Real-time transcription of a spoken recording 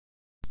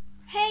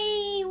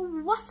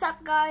What's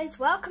up guys,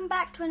 welcome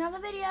back to another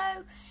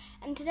video,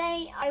 and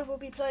today I will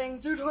be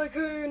playing Zoo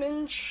Tycoon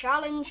in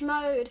challenge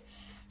mode.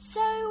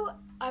 So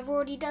I've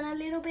already done a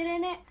little bit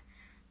in it,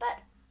 but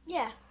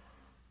yeah,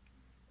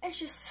 let's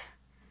just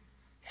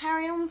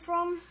carry on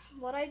from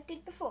what I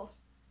did before.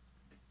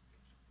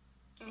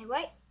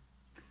 Anyway,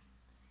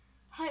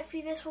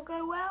 hopefully this will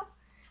go well.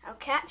 I'll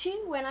catch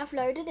you when I've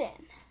loaded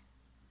in.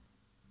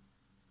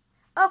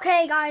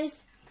 Okay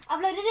guys,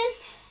 I've loaded in,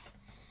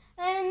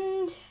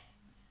 and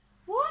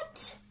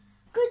what?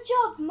 Good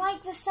job,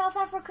 Mike the South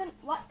African...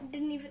 What?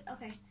 Didn't even...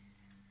 Okay.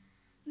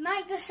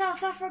 Mike the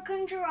South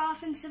African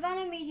giraffe in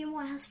Savannah Medium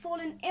 1 has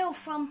fallen ill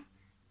from...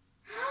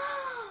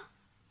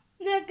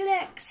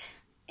 neglect.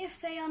 If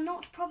they are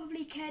not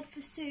properly cared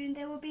for soon,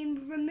 they will be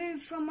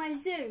removed from my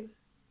zoo.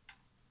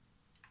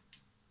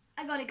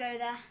 I gotta go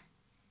there.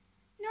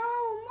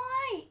 No,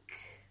 Mike!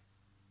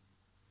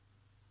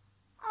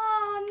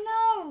 Oh,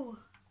 no!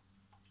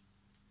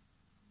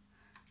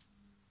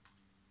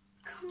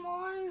 Come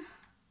on.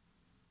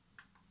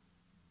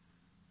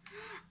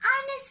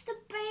 And it's the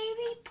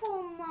baby,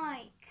 poor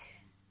Mike.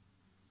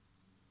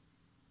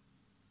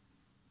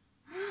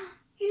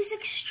 He's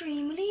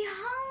extremely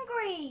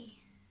hungry.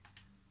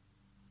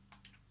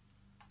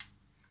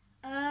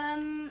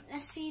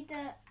 Let's feed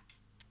the...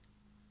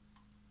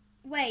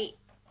 Wait.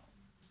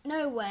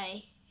 No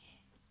way.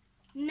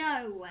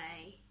 No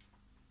way.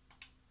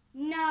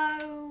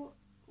 No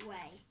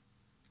way.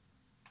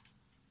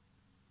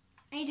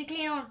 I need to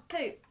clean all the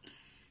poop.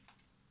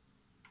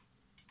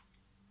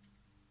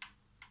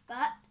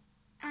 But,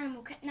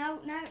 animal, no,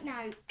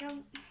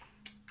 go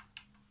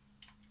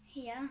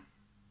here.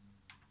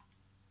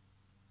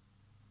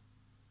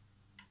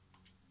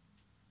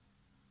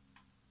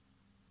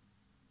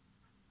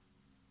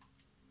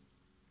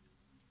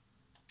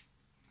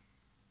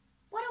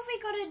 What have we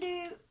got to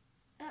do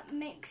that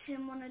makes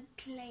him want to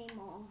play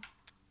more?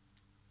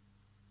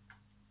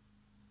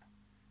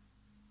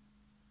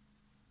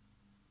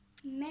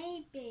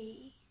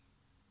 Maybe...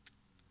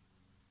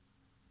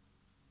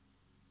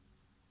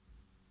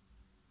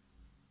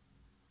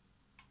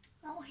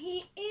 Well,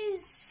 he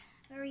is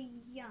very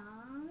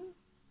young.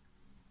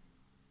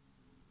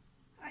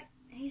 Right,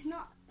 he's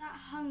not that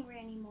hungry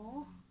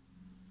anymore.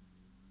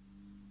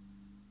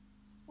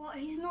 Well,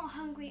 he's not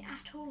hungry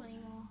at all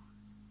anymore.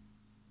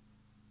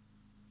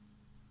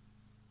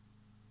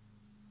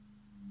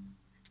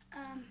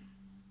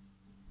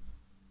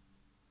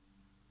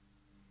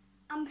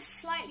 I'm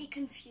slightly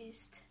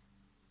confused.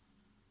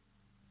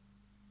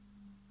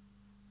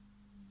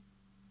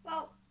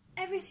 Well,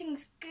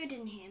 everything's good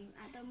in him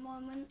at the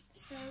moment,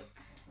 so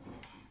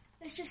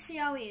let's just see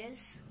how he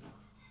is,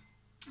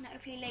 and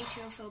hopefully later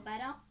he'll feel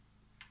better.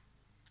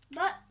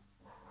 But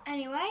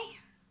anyway,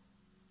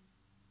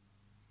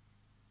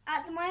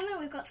 at the moment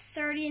we've got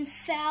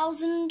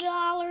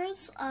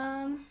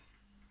 $13,000.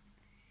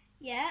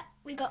 Yeah,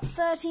 we got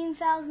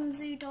 13,000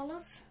 zoo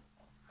dollars.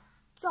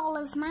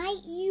 Dollars,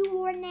 mate. You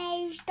want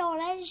those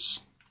dollars?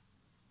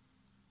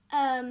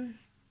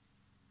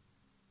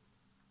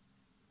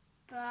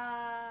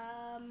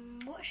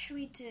 What should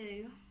we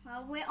do?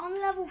 Well, we're on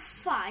level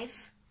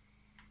 5.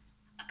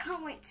 I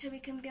can't wait till we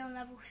can be on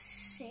level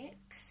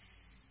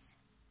 6.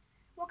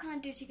 What can I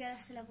do to get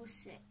us to level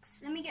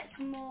 6? Let me get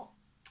some more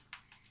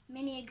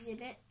mini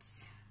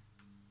exhibits.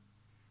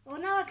 Well,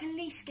 now I can at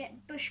least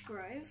get Bush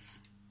Grove.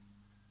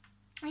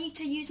 I need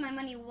to use my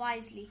money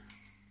wisely.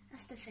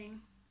 That's the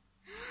thing.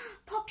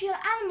 Popular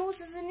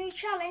animals is a new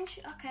challenge.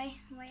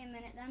 Okay, wait a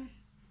minute then.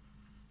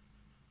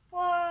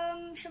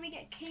 Should we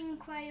get king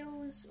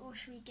quails or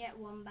should we get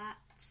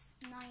wombats?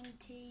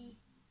 90.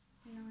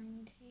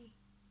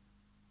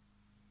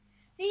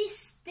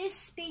 This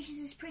species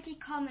is pretty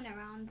common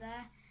around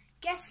there.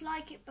 Guests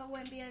like it but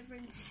won't be over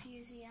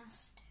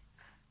enthusiastic.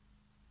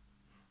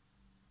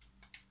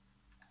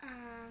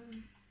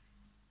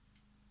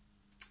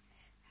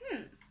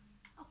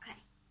 Okay.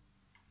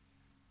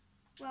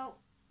 Well,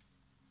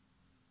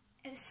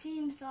 it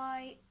seems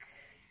like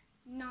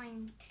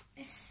 90.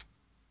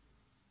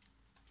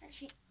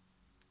 Actually,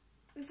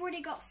 we've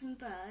already got some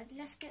birds.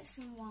 Let's get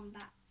some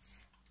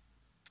wombats.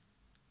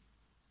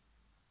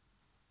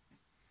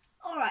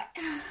 Alright.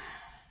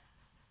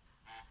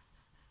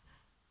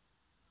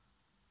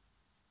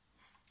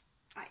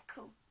 Alright,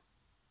 cool.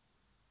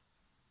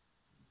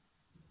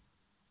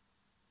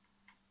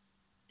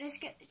 Let's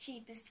get the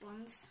cheapest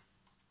ones.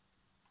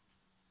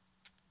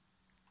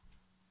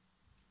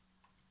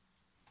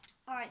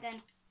 Alright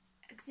then.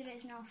 Exhibit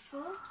is now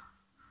full.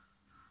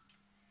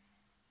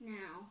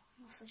 Now,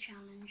 what's the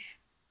challenge?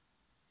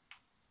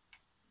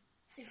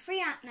 So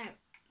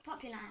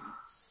popular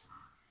animals.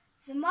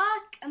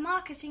 A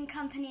marketing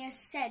company has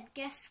said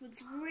guests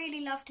would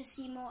really love to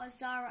see more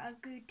Azara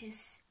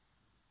agoutis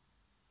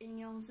in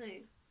your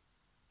zoo.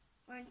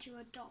 Won't you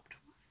adopt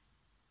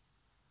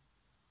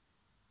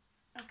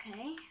one?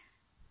 Okay.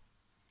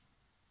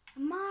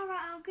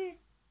 Amara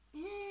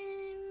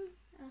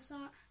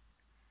Azara.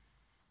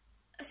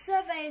 A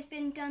survey has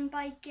been done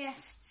by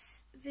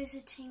guests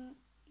visiting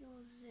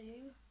your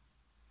zoo.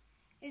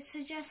 It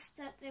suggests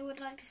that they would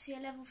like to see a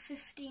level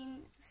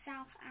 15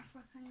 South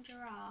African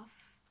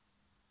giraffe.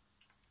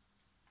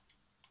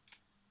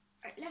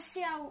 Right, let's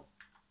see how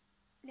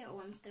little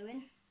one's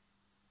doing.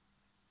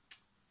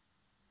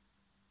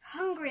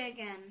 Hungry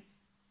again.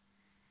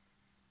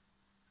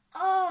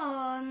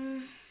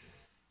 Oh,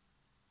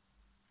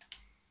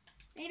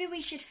 maybe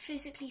we should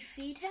physically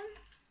feed him.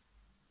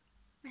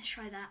 Let's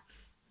try that.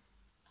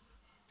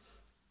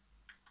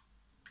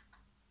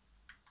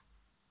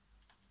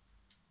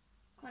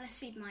 Come on, let's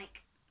feed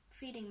Mike.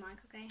 Feeding Mike,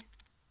 okay?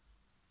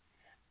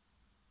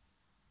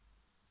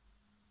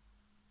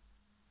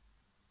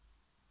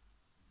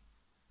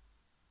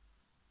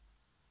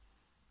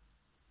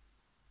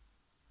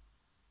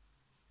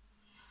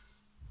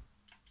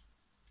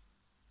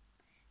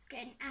 Let's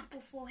get an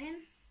apple for him.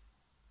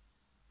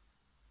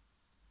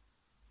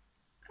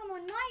 Come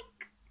on,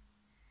 Mike.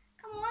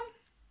 Come on.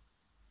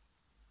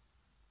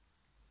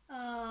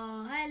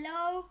 Oh,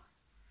 hello.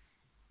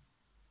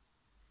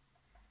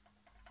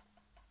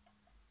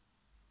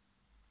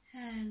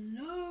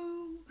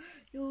 Hello.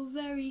 You're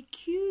very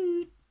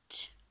cute.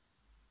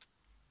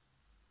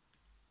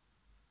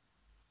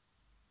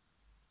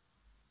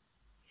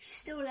 He's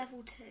still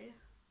level 2.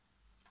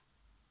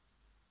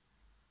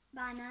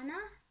 Banana.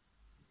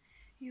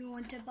 You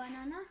want a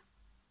banana?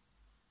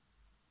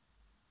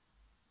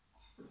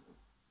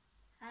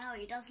 Oh,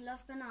 he does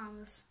love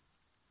bananas.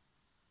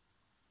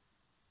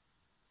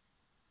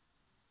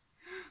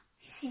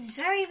 He seems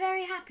very,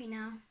 very happy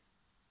now.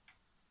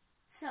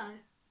 So,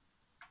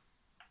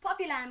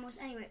 popular animals.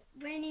 Anyway,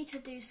 we need to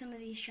do some of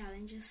these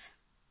challenges.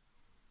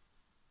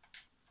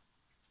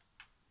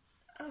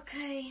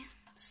 Okay,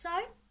 so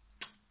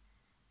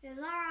there's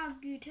our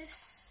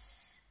arbutus.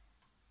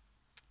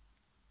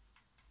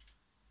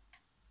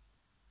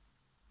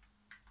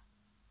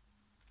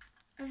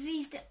 Of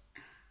these.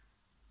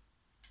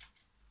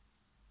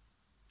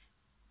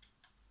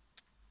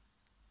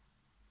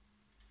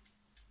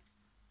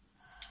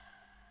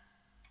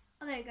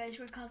 Oh, there he goes,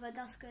 recovered,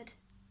 that's good.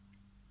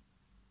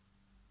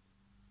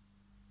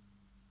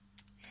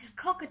 It's a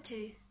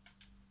cockatoo.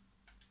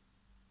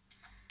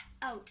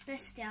 Oh,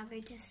 this is the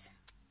arbutus.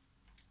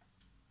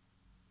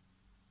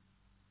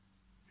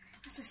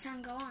 That's a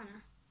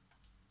sangoana.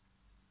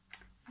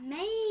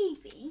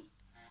 Maybe.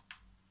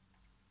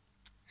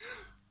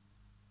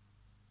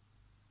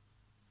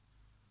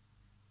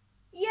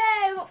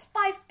 Yeah, we got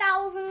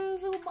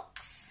 5,000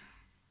 bucks.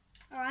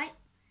 Alright,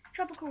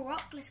 tropical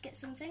rock, let's get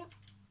something.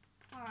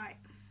 Alright.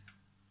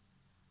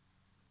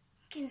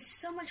 Getting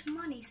so much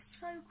money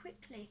so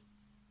quickly.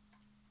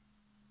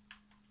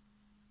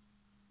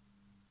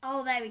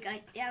 Oh, there we go.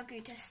 The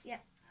arbutus,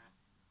 yep.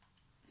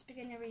 Let's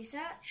begin the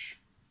research.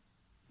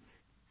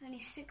 Only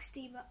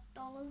 $60,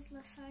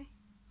 let's say.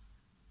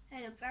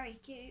 They look very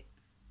cute.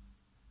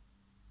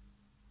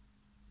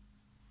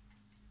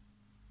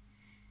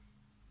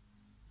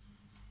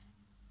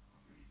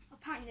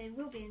 Apparently they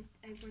will be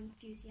over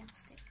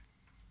enthusiastic.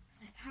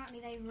 So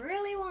apparently they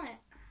really want it.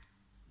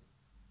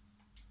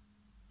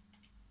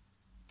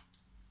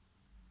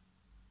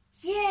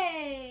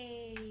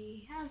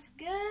 Yay! That's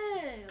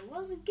good.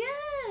 What's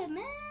good,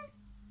 man?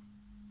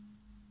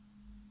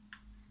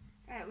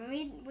 Alright,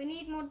 we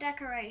need more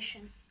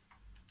decoration.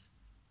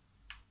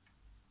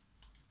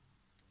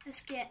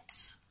 Let's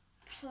get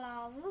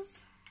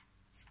plazas.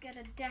 Let's get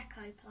a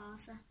deco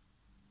plaza.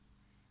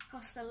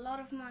 Costs a lot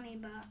of money,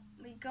 but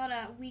we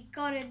gotta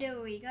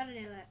do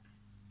it.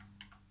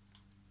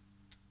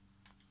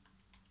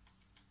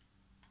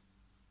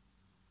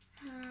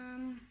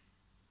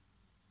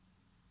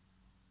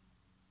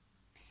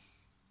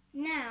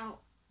 Now,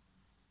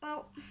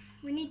 well,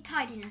 we need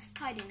tidiness,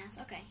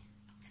 okay.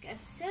 Let's get a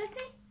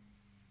facility.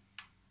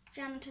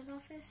 Janitor's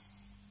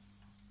office.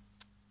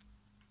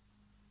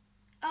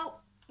 Oh,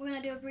 we're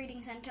gonna do a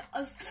breeding center.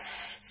 Oh,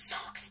 so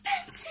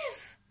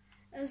expensive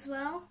as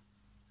well.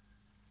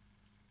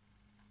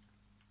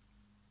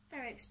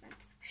 Very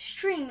expensive.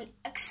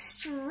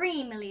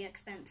 Extremely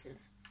expensive.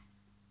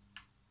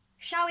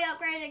 Shall we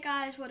upgrade it,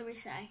 guys? What do we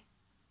say?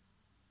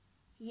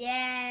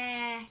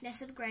 Yeah,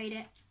 let's upgrade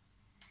it.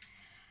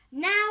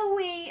 Now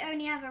we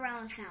only have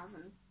around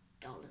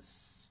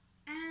 $1,000.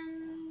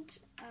 And,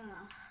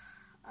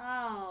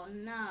 oh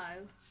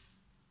no.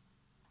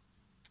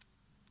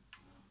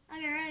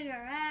 Okay,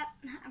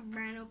 a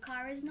rental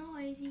car is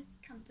noisy.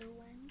 Come to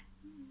win.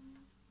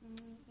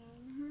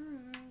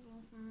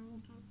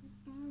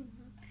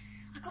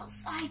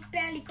 I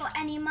barely got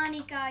any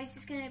money, guys.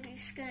 It's gonna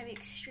be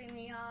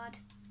extremely hard.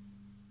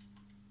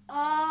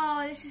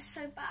 Oh, this is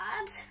so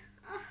bad.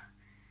 Oh.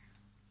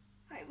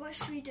 Right, what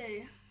should we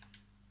do?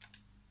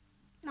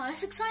 No,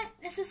 let's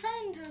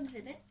assign to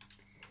exhibit,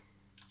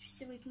 just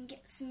so we can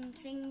get some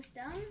things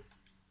done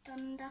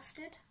and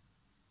dusted.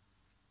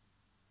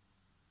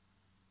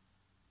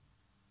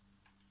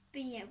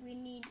 But yeah, we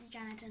need a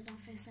janitor's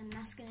office, and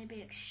that's going to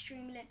be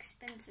extremely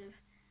expensive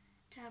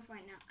to have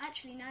right now.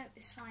 Actually, no,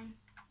 it's fine.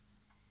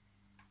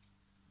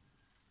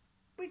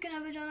 We can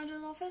have a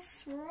janitor's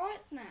office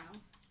right now.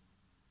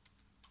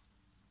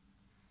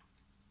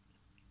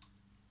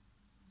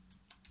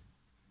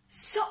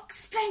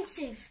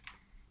 expensive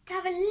to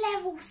have a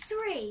level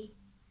 3.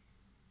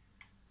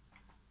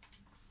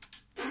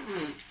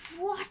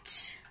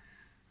 What?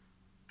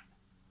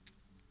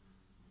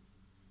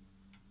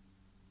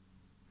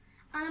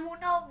 Animal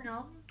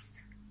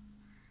nom-noms.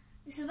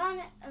 The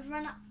savannah have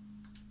run up.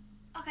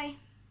 Okay.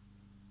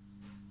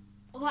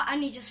 Well, I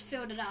only just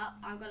filled it up.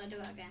 I'm gonna do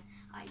it again.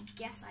 I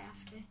guess I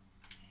have to.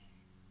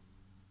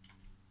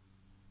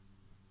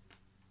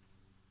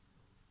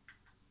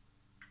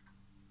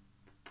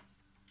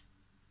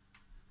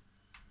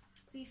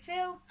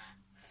 Refill.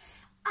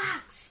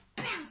 Ah,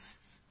 expensive.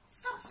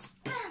 So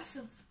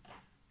expensive.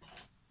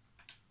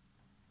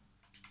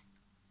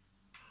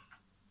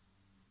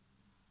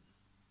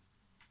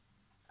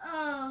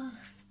 Oh,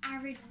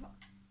 arid.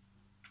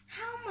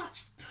 How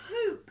much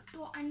poop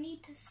do I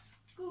need to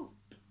scoop?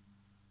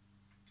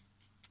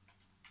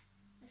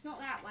 It's not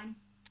that one.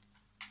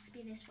 Let's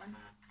be this one.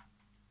 Huh?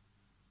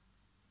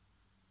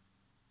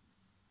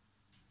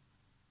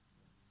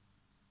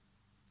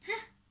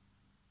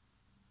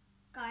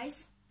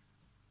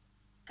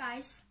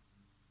 Guys,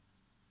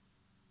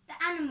 the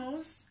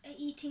animals are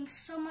eating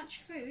so much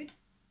food.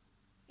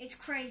 It's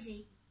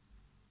crazy.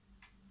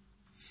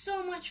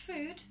 So much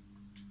food.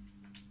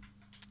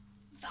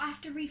 So I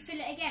have to refill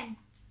it again.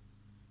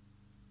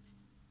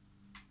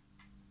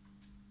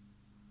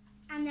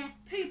 And they're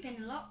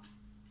pooping a lot.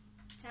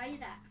 I'll tell you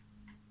that.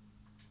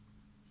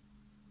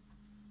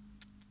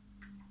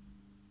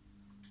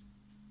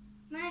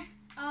 Meh.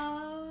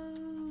 Oh.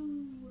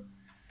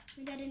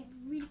 Maybe I didn't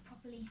read it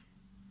properly.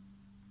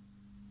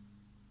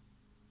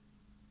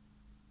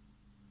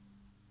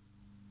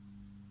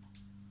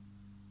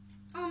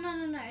 Oh,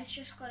 no. It's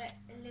just got it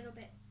a little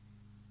bit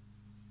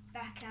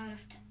back out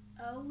of...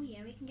 Oh,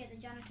 yeah, we can get the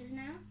janitors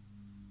now.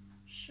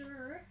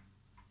 Sure.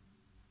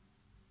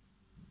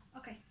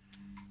 Okay.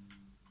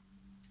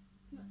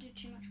 Let's not do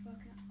too much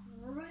work.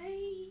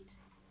 Great.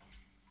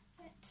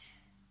 But...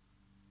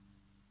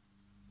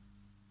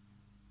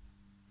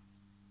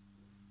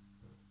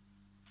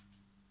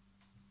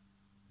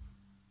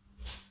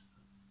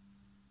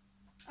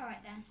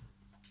 Alright then.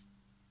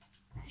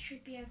 That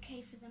should be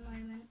okay for the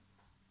moment.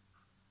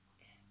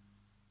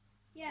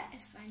 Yeah,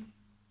 it's fine.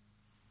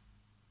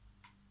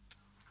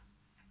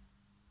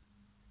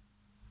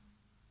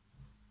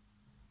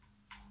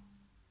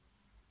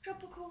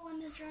 Tropical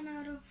one has run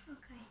out of...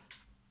 Okay.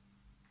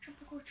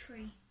 Tropical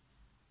tree.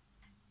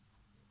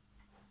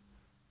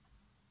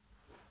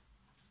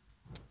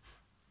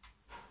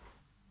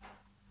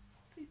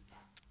 Poop.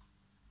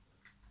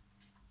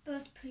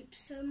 Birds poop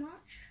so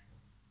much.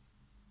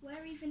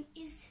 Where even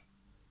is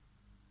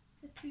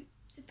the poop?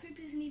 The poop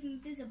isn't even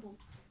visible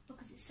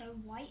because it's so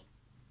white.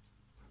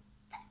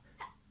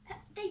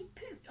 They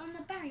pooped on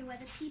the barrier where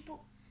the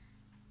people...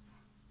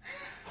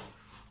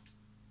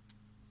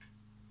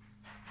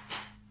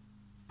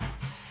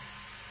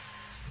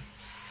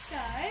 So...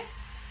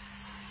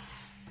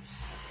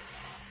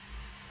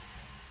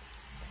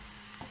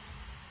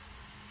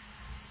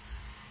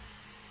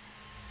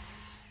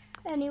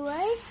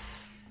 Anyway...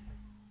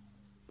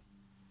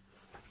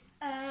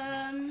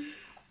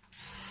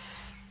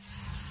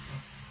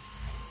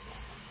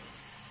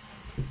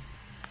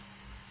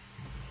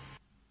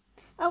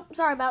 Oh,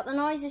 sorry about the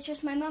noise, it's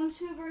just my mum's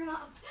hoovering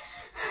up.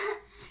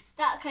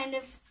 That kind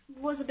of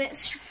was a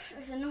bit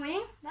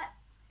annoying, but...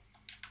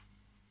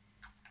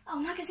 Oh,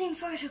 magazine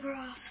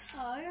photographs,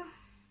 so...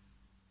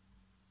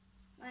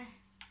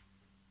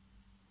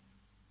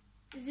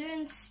 Zoo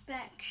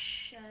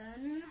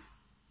inspection...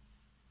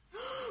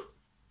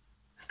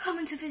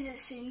 Coming to visit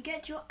soon.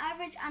 Get your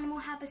average animal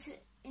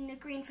habitat in the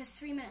green for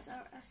 3 minutes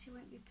or else you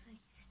won't be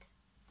placed.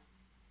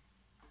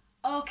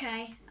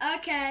 Okay.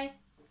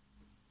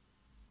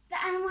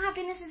 The animal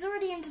happiness is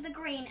already into the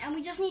green and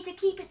we just need to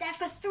keep it there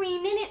for 3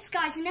 minutes,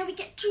 guys, and then we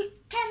get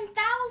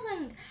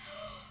 10,000.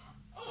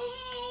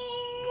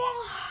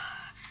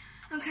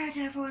 Okay to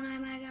everyone,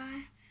 I'm my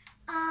guy.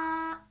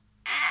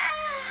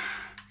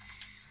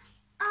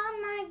 Oh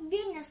my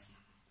goodness.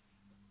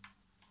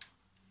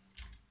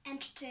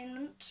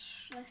 Entertainment,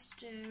 let's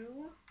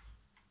do.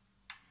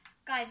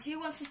 Guys, who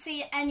wants to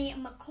see any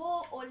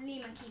macaw or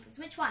lemur keepers?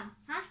 Which one?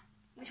 Huh?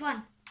 Which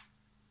one?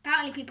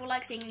 Apparently people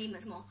like seeing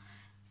lemurs more.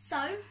 So,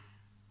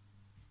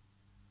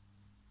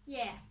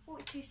 yeah,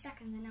 42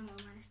 seconds and then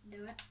we'll manage to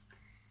do it.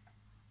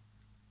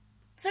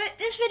 So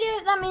this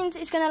video, that means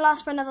it's going to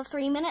last for another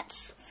 3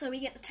 minutes. So we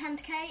get the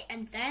 10k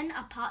and then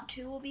a part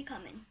 2 will be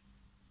coming.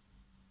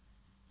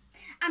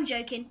 I'm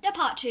joking, the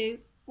part 2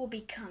 will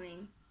be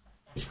coming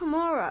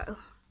tomorrow.